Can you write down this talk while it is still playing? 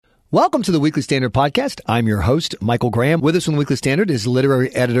Welcome to the Weekly Standard Podcast. I'm your host, Michael Graham. With us from the Weekly Standard is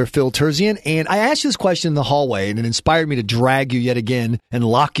literary editor Phil Terzian. And I asked you this question in the hallway, and it inspired me to drag you yet again and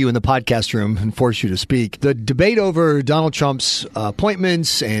lock you in the podcast room and force you to speak. The debate over Donald Trump's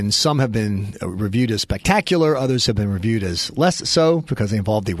appointments, and some have been reviewed as spectacular, others have been reviewed as less so because they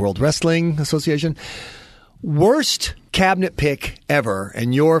involve the World Wrestling Association. Worst cabinet pick ever,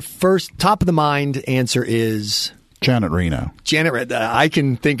 and your first top-of-the-mind answer is... Janet Reno. Janet, I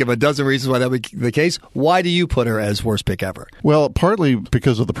can think of a dozen reasons why that would be the case. Why do you put her as worst pick ever? Well, partly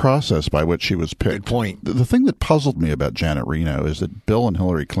because of the process by which she was picked. Good point. The thing that puzzled me about Janet Reno is that Bill and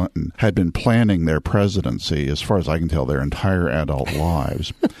Hillary Clinton had been planning their presidency, as far as I can tell, their entire adult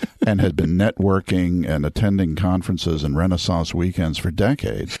lives, and had been networking and attending conferences and Renaissance weekends for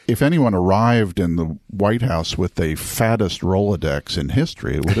decades. If anyone arrived in the White House with the fattest Rolodex in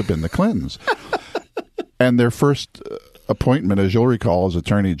history, it would have been the Clintons. And their first appointment, as you'll recall, as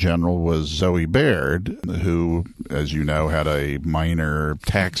Attorney General was Zoe Baird, who, as you know, had a minor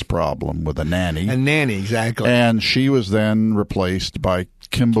tax problem with a nanny. A nanny, exactly. And she was then replaced by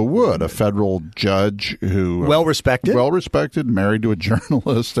Kimba Wood, a federal judge who... Well-respected, married to a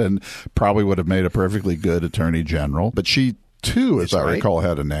journalist, and probably would have made a perfectly good Attorney General. But she, too, as I recall,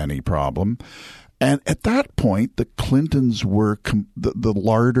 had a nanny problem. And at that point, the Clintons were... the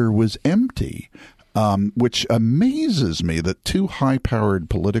larder was empty. Which amazes me that two high-powered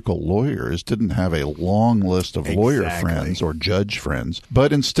political lawyers didn't have a long list of lawyer friends or judge friends,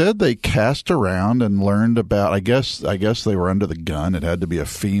 but instead they cast around and learned about. I guess they were under the gun. It had to be a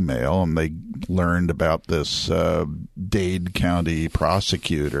female, and they learned about this Dade County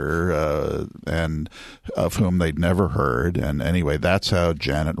prosecutor, and of whom they'd never heard. And anyway, that's how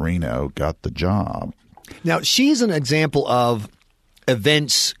Janet Reno got the job. Now she's an example of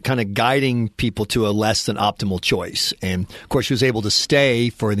events kind of guiding people to a less than optimal choice. And, of course, she was able to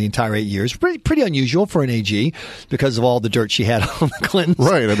stay for the entire 8 years. Pretty unusual for an AG because of all the dirt she had on the Clintons.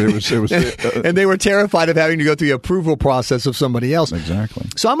 Right. I mean, it was and they were terrified of having to go through the approval process of somebody else. Exactly.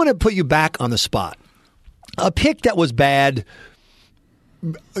 So I'm going to put you back on the spot. A pick that was bad,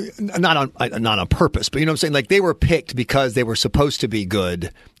 not on purpose, but you know what I'm saying? Like they were picked because they were supposed to be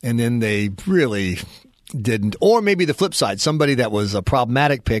good, and then they really... didn't. Or maybe the flip side, somebody that was a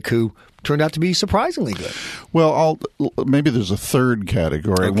problematic pick who turned out to be surprisingly good. Well, maybe there's a third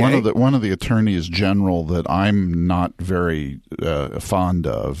category. Okay. One of the attorneys general that I'm not very fond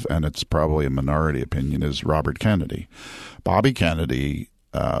of, and it's probably a minority opinion, is Robert Kennedy. Bobby Kennedy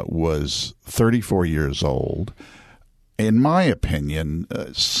was 34 years old. In my opinion,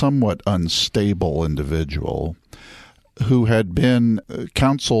 a somewhat unstable individual who had been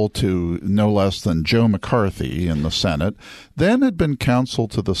counsel to no less than Joe McCarthy in the Senate, then had been counsel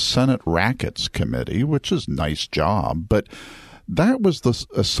to the Senate Rackets Committee, which is a nice job, but that was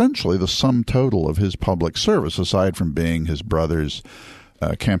essentially the sum total of his public service, aside from being his brother's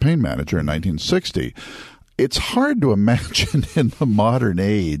campaign manager in 1960. It's hard to imagine in the modern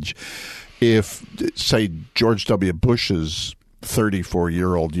age if, say, George W. Bush's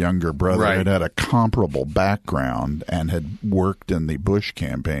 34-year-old younger brother had a comparable background and had worked in the Bush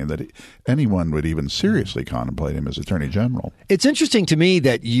campaign, that anyone would even seriously contemplate him as Attorney General. It's interesting to me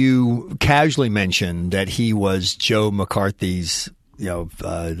that you casually mentioned that he was Joe McCarthy's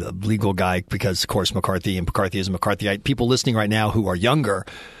legal guy because, of course, McCarthy and McCarthyism, McCarthyite. People listening right now who are younger,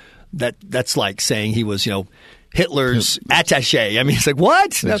 that's like saying he was, Hitler's attaché. I mean, it's like,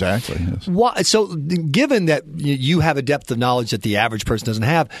 what? Exactly. Yes. Why? So given that you have a depth of knowledge that the average person doesn't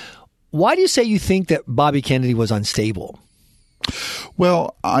have, why do you say you think that Bobby Kennedy was unstable?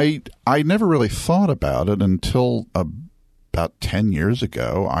 Well, I never really thought about it until about 10 years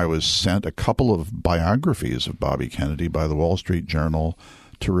ago. I was sent a couple of biographies of Bobby Kennedy by the Wall Street Journal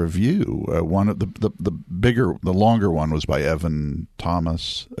to review. One of the longer one was by Evan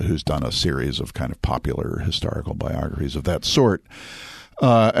Thomas, who's done a series of kind of popular historical biographies of that sort.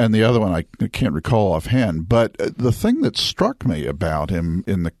 And the other one I can't recall offhand. But the thing that struck me about him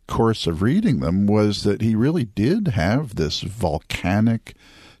in the course of reading them was that he really did have this volcanic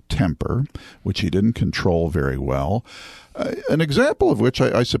temper, which he didn't control very well. An example of which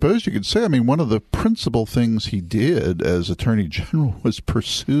I suppose you could say, one of the principal things he did as Attorney General was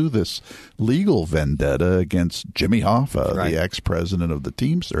pursue this legal vendetta against Jimmy Hoffa, the ex-president of the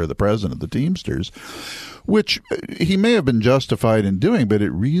Teamsters, or the president of the Teamsters, which he may have been justified in doing, but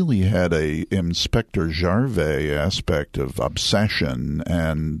it really had a Inspector Jarvet aspect of obsession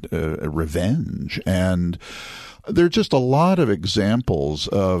and revenge. And There are just a lot of examples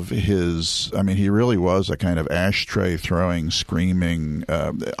of his. I mean, he really was a kind of ashtray throwing, screaming,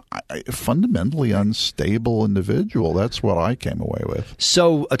 fundamentally unstable individual. That's what I came away with.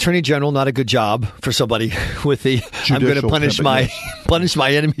 So, Attorney General, not a good job for somebody with the Judicial I'm going to punish punish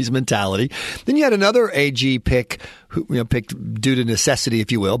my enemies mentality. Then you had another AG pick, who picked due to necessity,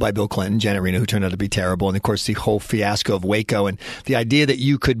 if you will, by Bill Clinton, Janet Reno, who turned out to be terrible, and of course the whole fiasco of Waco and the idea that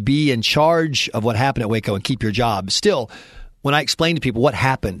you could be in charge of what happened at Waco and keep your job. Still, when I explain to people what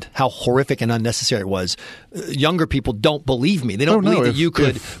happened, how horrific and unnecessary it was, younger people don't believe me. They don't believe that you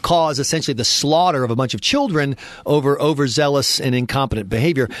could cause essentially the slaughter of a bunch of children over overzealous and incompetent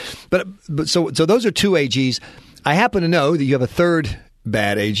behavior. But so those are two AGs. I happen to know that you have a third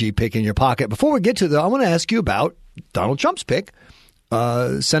bad AG pick in your pocket. Before we get to that, I want to ask you about Donald Trump's pick,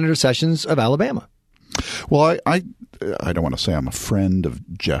 Senator Sessions of Alabama. Well, I don't want to say I'm a friend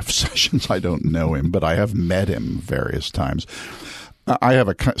of Jeff Sessions. I don't know him, but I have met him various times. I have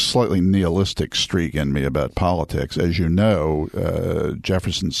a slightly nihilistic streak in me about politics. As you know,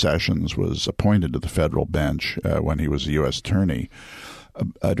 Jefferson Sessions was appointed to the federal bench when he was a U.S. attorney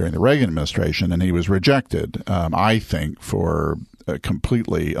during the Reagan administration, and he was rejected, I think, for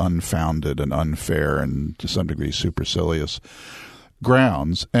completely unfounded and unfair and to some degree supercilious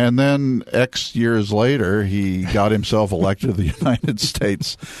grounds. And then X years later, he got himself elected to the United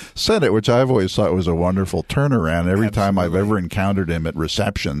States Senate, which I've always thought was a wonderful turnaround. Every time I've ever encountered him at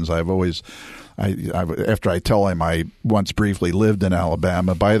receptions, after I tell him I once briefly lived in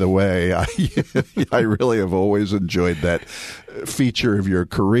Alabama, by the way, I really have always enjoyed that feature of your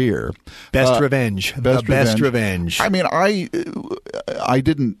career. Best revenge. The best revenge. I mean, I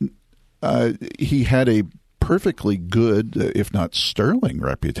didn't, he had a perfectly good, if not sterling,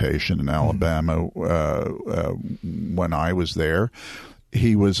 reputation in Alabama when I was there.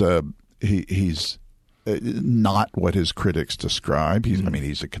 He's not what his critics describe.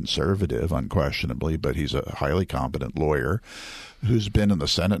 He's a conservative, unquestionably, but he's a highly competent lawyer who's been in the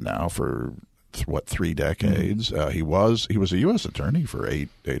Senate now for 3 decades. He was a U.S. attorney for eight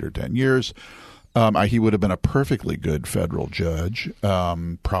or 10 years. He would have been a perfectly good federal judge,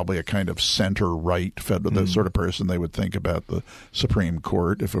 probably a kind of center-right federal, the sort of person they would think about the Supreme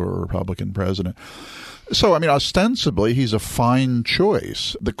Court if it were a Republican president. So, I mean, ostensibly, he's a fine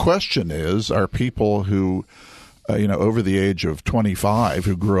choice. The question is, are people who, over the age of 25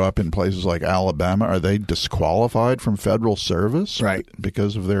 who grew up in places like Alabama, are they disqualified from federal service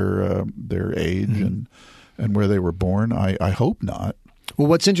because of their age and where they were born? I hope not. Well,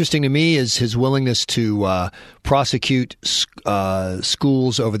 what's interesting to me is his willingness to prosecute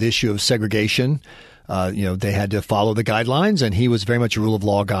schools over the issue of segregation. They had to follow the guidelines, and he was very much a rule of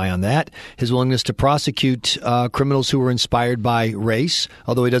law guy on that. His willingness to prosecute criminals who were inspired by race,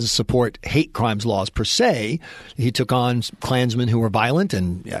 although he doesn't support hate crimes laws per se. He took on Klansmen who were violent,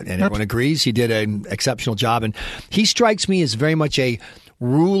 and everyone agrees he did an exceptional job. And he strikes me as very much a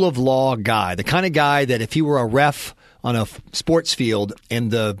rule of law guy, the kind of guy that if he were a ref on a sports field and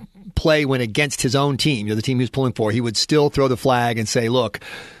the play went against his own team, the team he was pulling for, he would still throw the flag and say, look,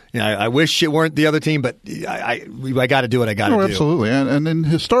 I wish it weren't the other team, but I got to do what I got to do. Absolutely. And in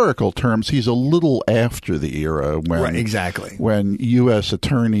historical terms, he's a little after the era when U.S.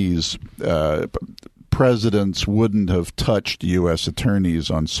 attorneys, presidents wouldn't have touched U.S. attorneys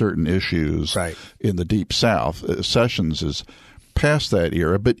on certain issues in the Deep South. Sessions is past that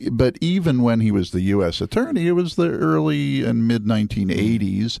era, but even when he was the U.S. attorney, it was the early and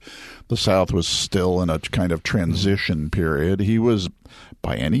mid-1980s. The South was still in a kind of transition period. He was,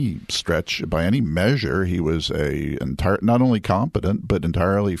 by any measure, he was not only competent, but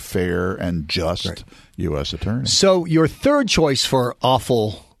entirely fair and just U.S. attorney. So your third choice for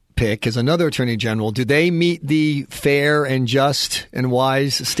awful pick is another attorney general. Do they meet the fair and just and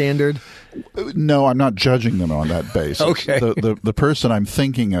wise standard? No, I'm not judging them on that basis. Okay. The person I'm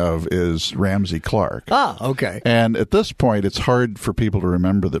thinking of is Ramsey Clark. Ah, okay. And at this point, it's hard for people to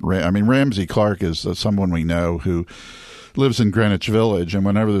remember that. Ramsey Clark is someone we know who lives in Greenwich Village, and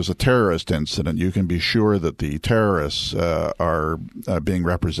whenever there's a terrorist incident, you can be sure that the terrorists are being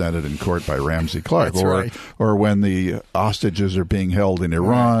represented in court by Ramsey Clark. That's or when the hostages are being held in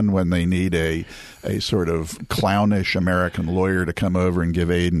Iran, when they need a sort of clownish American lawyer to come over and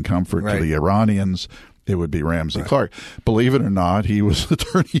give aid and comfort to the Iranians, it would be Ramsey Clark. Believe it or not, he was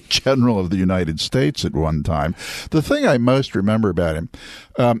Attorney General of the United States at one time. The thing I most remember about him,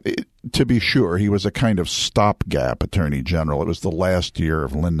 to be sure, he was a kind of stopgap Attorney General. It was the last year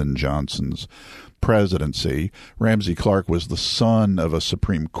of Lyndon Johnson's presidency. Ramsey Clark was the son of a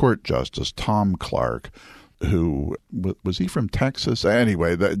Supreme Court Justice, Tom Clark, who was he from Texas?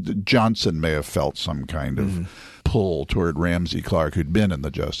 Anyway, Johnson may have felt some kind of pull toward Ramsey Clark, who'd been in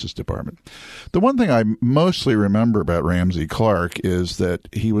the Justice Department. The one thing I mostly remember about Ramsey Clark is that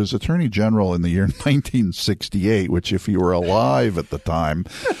he was Attorney General in the year 1968, which, if you were alive at the time,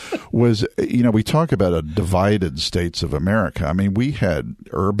 was, we talk about a divided states of America. I mean, we had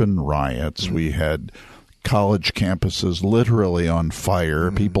urban riots. We had college campuses literally on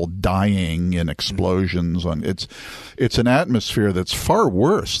fire, people dying in explosions. It's an atmosphere that's far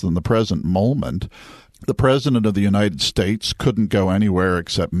worse than the present moment. The President of the United States couldn't go anywhere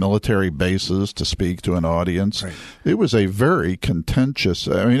except military bases to speak to an audience. Right. It was a very contentious,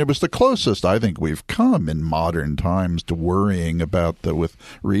 it was the closest I think we've come in modern times to worrying about with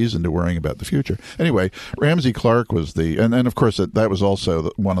reason to worrying about the future. Anyway, Ramsey Clark was and of course that was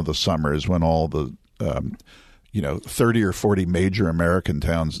also one of the summers when all the 30 or 40 major American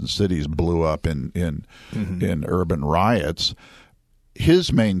towns and cities blew up in urban riots.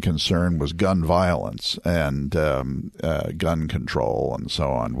 His main concern was gun violence and gun control and so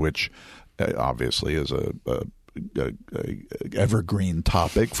on, which obviously is a evergreen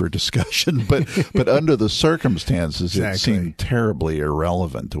topic for discussion, but under the circumstances, exactly. It seemed terribly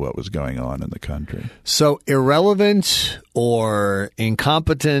irrelevant to what was going on in the country. So irrelevant or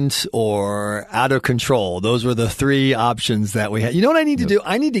incompetent or out of control. Those were the three options that we had. You know what I need to do?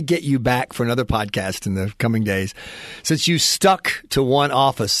 I need to get you back for another podcast in the coming days. Since you stuck to one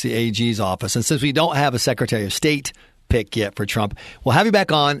office, the AG's office, and since we don't have a Secretary of State pick yet for Trump, we'll have you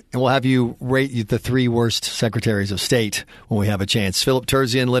back on and we'll have you rate the three worst secretaries of state when we have a chance. Philip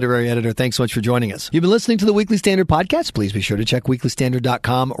Terzian, literary editor, thanks so much for joining us. You've been listening to the Weekly Standard podcast. Please be sure to check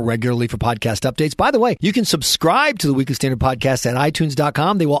weeklystandard.com regularly for podcast updates. By the way, you can subscribe to the Weekly Standard podcast at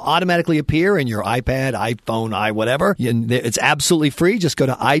itunes.com. They will automatically appear in your iPad, iPhone, whatever. It's absolutely free. Just go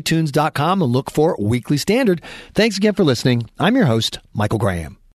to itunes.com and look for Weekly Standard. Thanks again for listening. I'm your host, Michael Graham.